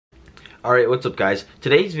Alright, what's up guys?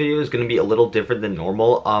 Today's video is going to be a little different than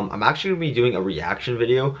normal. I'm actually going to be doing a reaction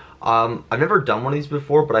video. I've never done one of these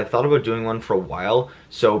before, but I thought about doing one for a while.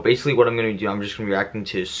 So basically what I'm going to do, I'm just going to be reacting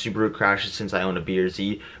to Subaru crashes since I own a B or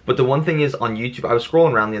Z. But the one thing is on YouTube, I was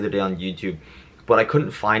scrolling around the other day on YouTube, but I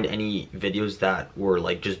couldn't find any videos that were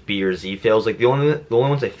like just B or Z fails. Like the only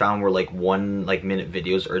ones I found were like minute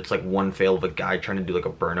videos, or it's like one fail of a guy trying to do like a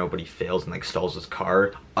burnout but he fails and like stalls his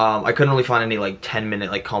car. I couldn't really find any like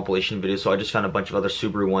 10-minute like compilation videos, so I just found a bunch of other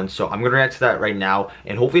Subaru ones. So I'm gonna react to that right now,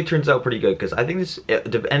 and hopefully it turns out pretty good, because I think this,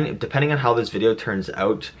 depending on how this video turns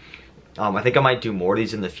out, I think I might do more of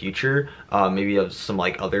these in the future. Maybe of some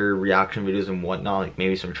like other reaction videos and whatnot, like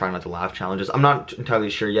maybe some try not to laugh challenges. I'm not entirely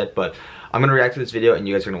sure yet, but I'm gonna react to this video and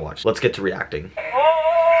you guys are gonna watch. Let's get to reacting.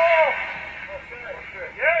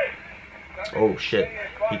 Oh shit,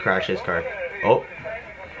 he crashed his car. Oh,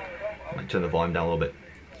 I might turn the volume down a little bit.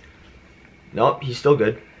 Nope, he's still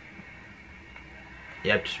good.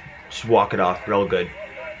 Yep, just walk it off real good.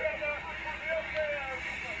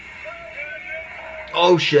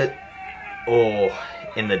 Oh shit. Oh,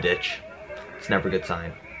 in the ditch. It's never a good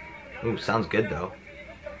sign. Ooh, sounds good though.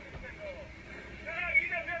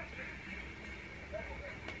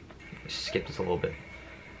 Skip this a little bit.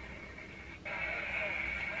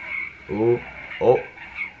 Ooh, oh,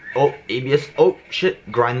 ABS. Oh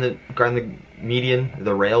shit, grind the median,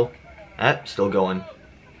 the rail. Still going.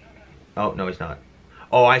 Oh no, he's not.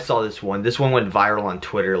 Oh, I saw this one. This one went viral on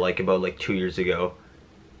Twitter like about 2 years ago.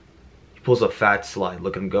 He pulls a fat slide.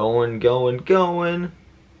 Look at him going.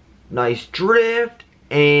 Nice drift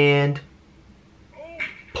and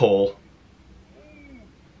pull.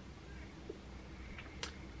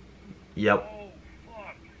 Yep.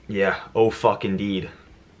 Yeah. Oh fuck indeed.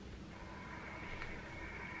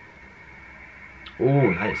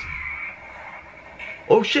 Ooh, nice.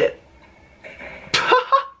 Oh shit.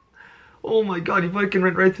 Oh my god, he fucking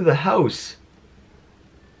went right through the house.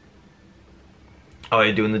 Oh,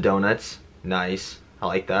 you're doing the donuts. Nice. I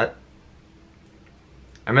like that.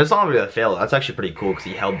 I mean, it's not really a fail. That's actually pretty cool because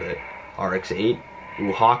he held it. RX-8.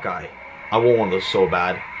 Ooh, Hawkeye. I want one of those so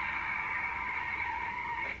bad.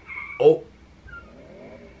 Oh.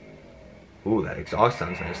 Ooh, that exhaust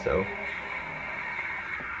sounds nice though.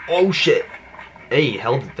 Oh shit. Hey, he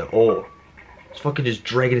held it though. Oh. He's fucking just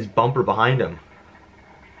dragging his bumper behind him.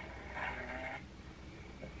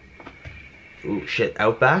 Ooh, shit.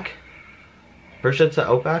 Outback? Pretty sure it's an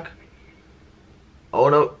Outback? Oh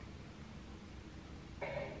no.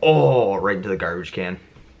 Oh, right into the garbage can.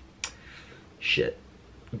 Shit.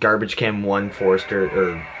 Garbage can 1, Forester,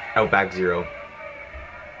 or Outback 0.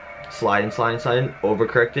 Sliding,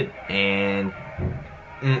 overcorrected, and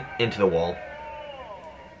into the wall.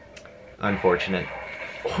 Unfortunate.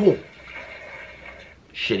 Oh!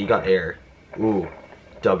 Shit, he got air. Ooh.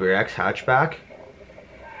 WX hatchback.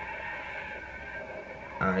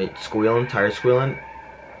 Alright, squealing, tire squealing.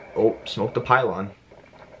 Oh, smoked the pylon.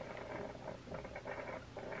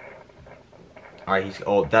 Alright,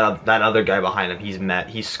 oh, that other guy behind him,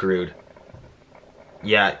 he's screwed.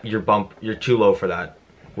 Yeah, you're too low for that.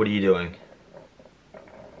 What are you doing?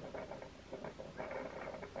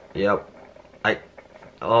 Yep.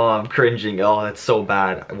 Oh, I'm cringing. Oh, that's so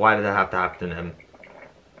bad. Why did that have to happen to him?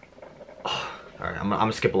 Oh, alright, I'm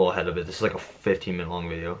gonna skip a little ahead of it. This is like a 15-minute long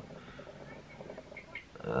video.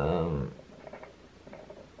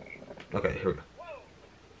 Okay, here we go.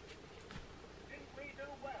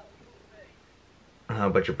 A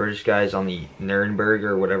bunch of British guys on the Nuremberg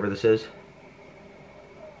or whatever this is.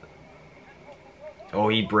 Oh,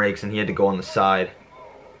 he brakes and he had to go on the side.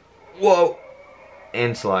 Whoa!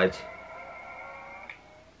 And slides.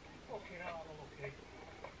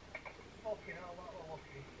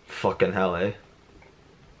 Fucking hell, eh?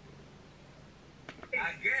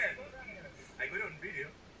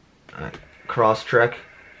 Alright, cross trek.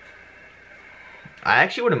 I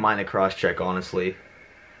actually wouldn't mind a cross check, honestly.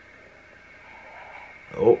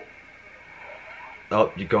 Oh,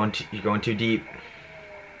 you're going too deep.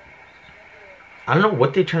 I don't know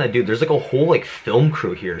what they're trying to do. There's like a whole like film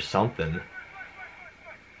crew here or something.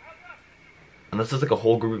 Unless there's like a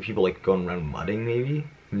whole group of people like going around mudding, maybe?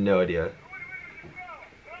 No idea.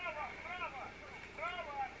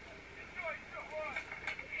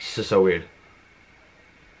 It's just so weird.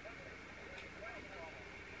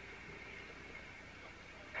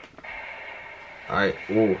 Alright,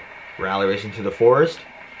 ooh. Rally racing through the forest.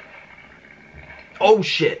 Oh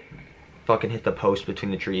shit! Fucking hit the post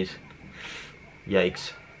between the trees.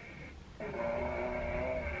 Yikes.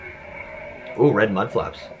 Ooh, red mud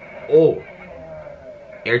flaps. Oh.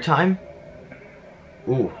 Airtime?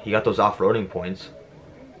 Ooh, he got those off-roading points.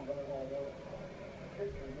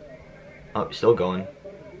 Oh, still going.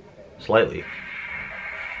 Slightly.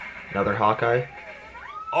 Another Hawkeye.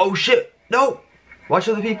 Oh shit! No! Watch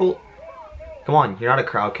other people. Come on, you're not a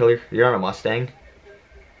crowd killer. You're not a Mustang.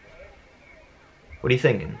 What are you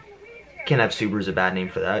thinking? Can't have Subaru's a bad name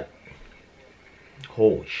for that.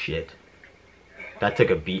 Holy shit. That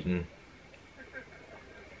took a beating.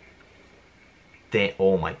 Damn,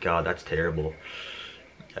 oh my god, that's terrible.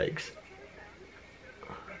 Yikes.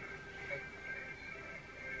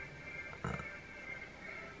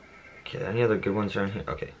 Okay, any other good ones around here?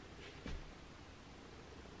 Okay.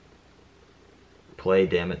 Play,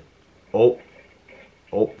 damn it. Oh.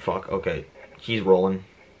 Oh, fuck, okay. He's rolling.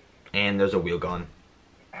 And there's a wheel gone.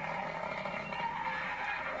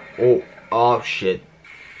 Oh, oh shit.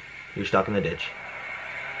 You're stuck in the ditch.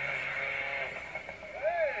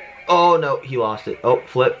 Oh no, he lost it. Oh,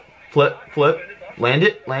 flip, flip, flip. Land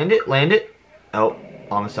it, land it, land it. Oh,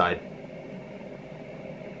 on the side.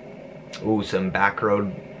 Ooh, some back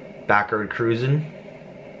road cruising.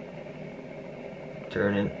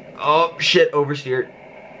 Turning. Oh shit, oversteered.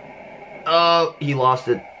 Oh, he lost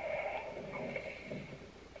it.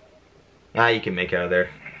 Ah, you can make it out of there.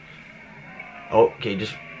 Oh, okay,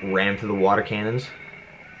 just ran through the water cannons.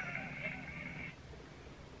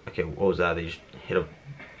 Okay, what was that? They just hit a...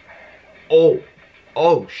 Oh!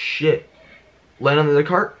 Oh, shit. Land under the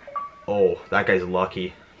cart? Oh, that guy's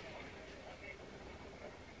lucky.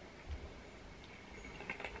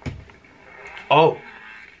 Oh!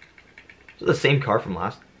 Is it the same car from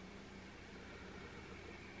last?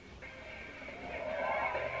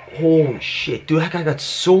 Holy shit, dude, that guy got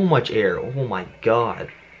so much air. Oh my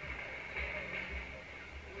god.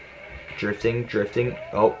 Drifting, drifting.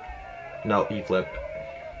 Oh, no, he flipped.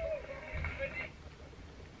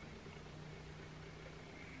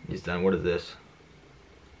 He's done. What is this?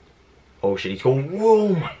 Oh shit, he's going. Whoa,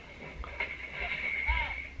 my.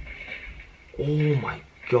 Oh my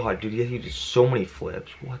god, dude, he did so many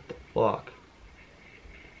flips. What the fuck?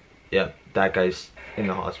 Yeah, that guy's in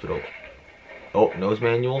the hospital. Oh, nose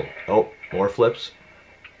manual. Oh, more flips.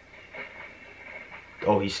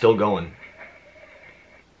 Oh, he's still going.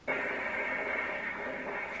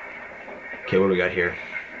 Okay, what do we got here?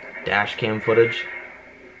 Dash cam footage.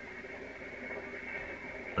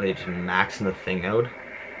 Are they just maxing the thing out?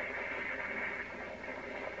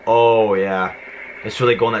 Oh, yeah. It's where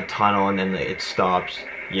they go in that tunnel and then it stops.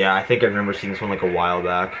 Yeah, I think I remember seeing this one like a while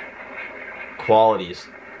back. Quality is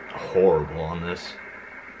horrible on this.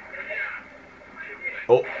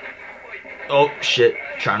 Oh. Oh, shit.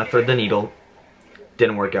 Trying to thread the needle.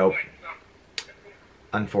 Didn't work out.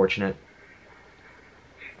 Unfortunate.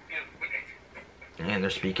 And they're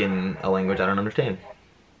speaking a language I don't understand.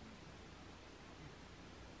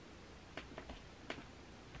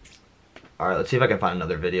 Alright, let's see if I can find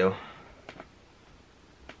another video.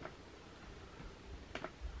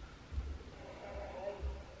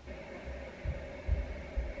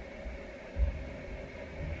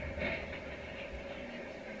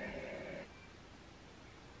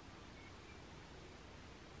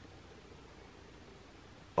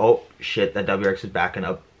 Oh, shit, that WRX is backing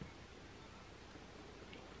up.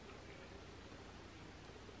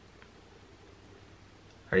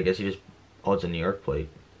 Alright, I guess he just... Oh, it's a New York plate.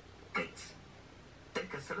 Gates.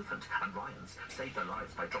 Dacre's elephant and Ryan's saved their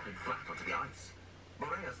lives by dropping flat onto the ice.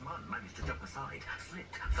 Morea's mum managed to jump aside,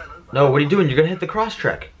 slipped, fell over... No, what are you doing? You're gonna hit the cross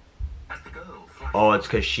track. As the girl flashed... Oh, it's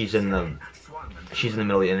because she's in the... She's in the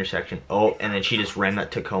middle of the intersection. Oh, and then she just ran that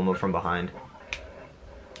Tacoma from behind.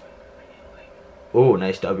 Oh,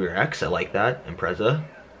 nice WRX. I like that. Impreza.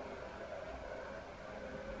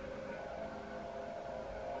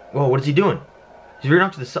 Whoa, what is he doing? He's veering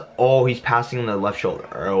off to the side. Oh, he's passing on the left shoulder.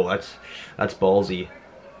 Oh, that's ballsy.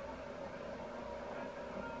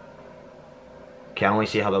 Can't only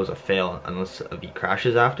see how that was a fail unless he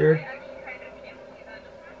crashes after.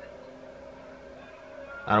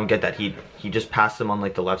 I don't get that. He just passed him on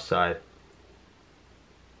like the left side.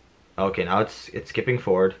 Okay, now it's skipping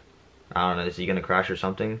forward. I don't know, is he gonna crash or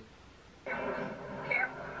something?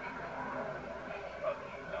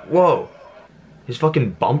 Whoa! His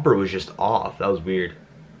fucking bumper was just off. That was weird.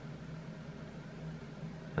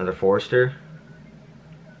 Another Forester.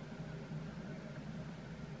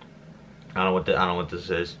 I don't know what this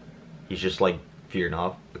is. He's just like veering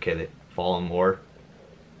off. Okay, they follow more.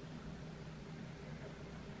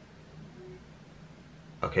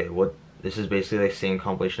 Okay, what? This is basically the same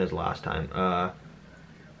compilation as last time. Alright,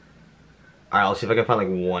 I'll see if I can find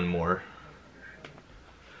like one more.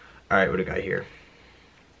 Alright, what do we got here?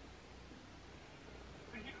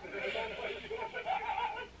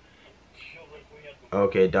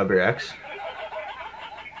 Okay, WRX.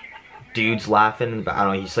 dude's laughing. But I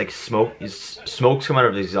don't know. He's like smoke's coming out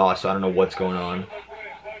of his exhaust, so I don't know what's going on.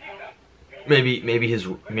 Maybe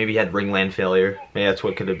he had ringland failure. Maybe that's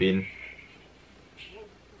what could have been.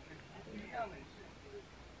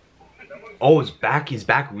 Oh, his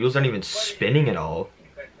back wheels aren't even spinning at all.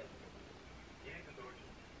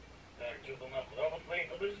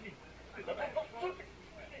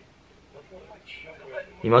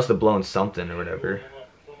 He must have blown something or whatever.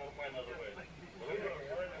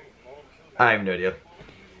 I have no idea.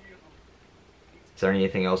 Is there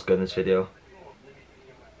anything else good in this video?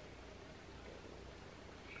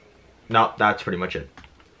 No, that's pretty much it.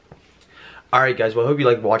 Alright guys, well I hope you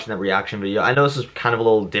liked watching that reaction video. I know this is kind of a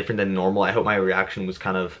little different than normal. I hope my reaction was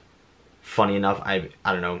kind of funny enough. I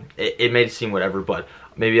don't know. It made it seem whatever, but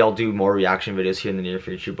maybe I'll do more reaction videos here in the near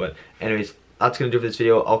future. But anyways, that's going to do it for this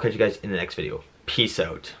video. I'll catch you guys in the next video. Peace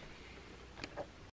out.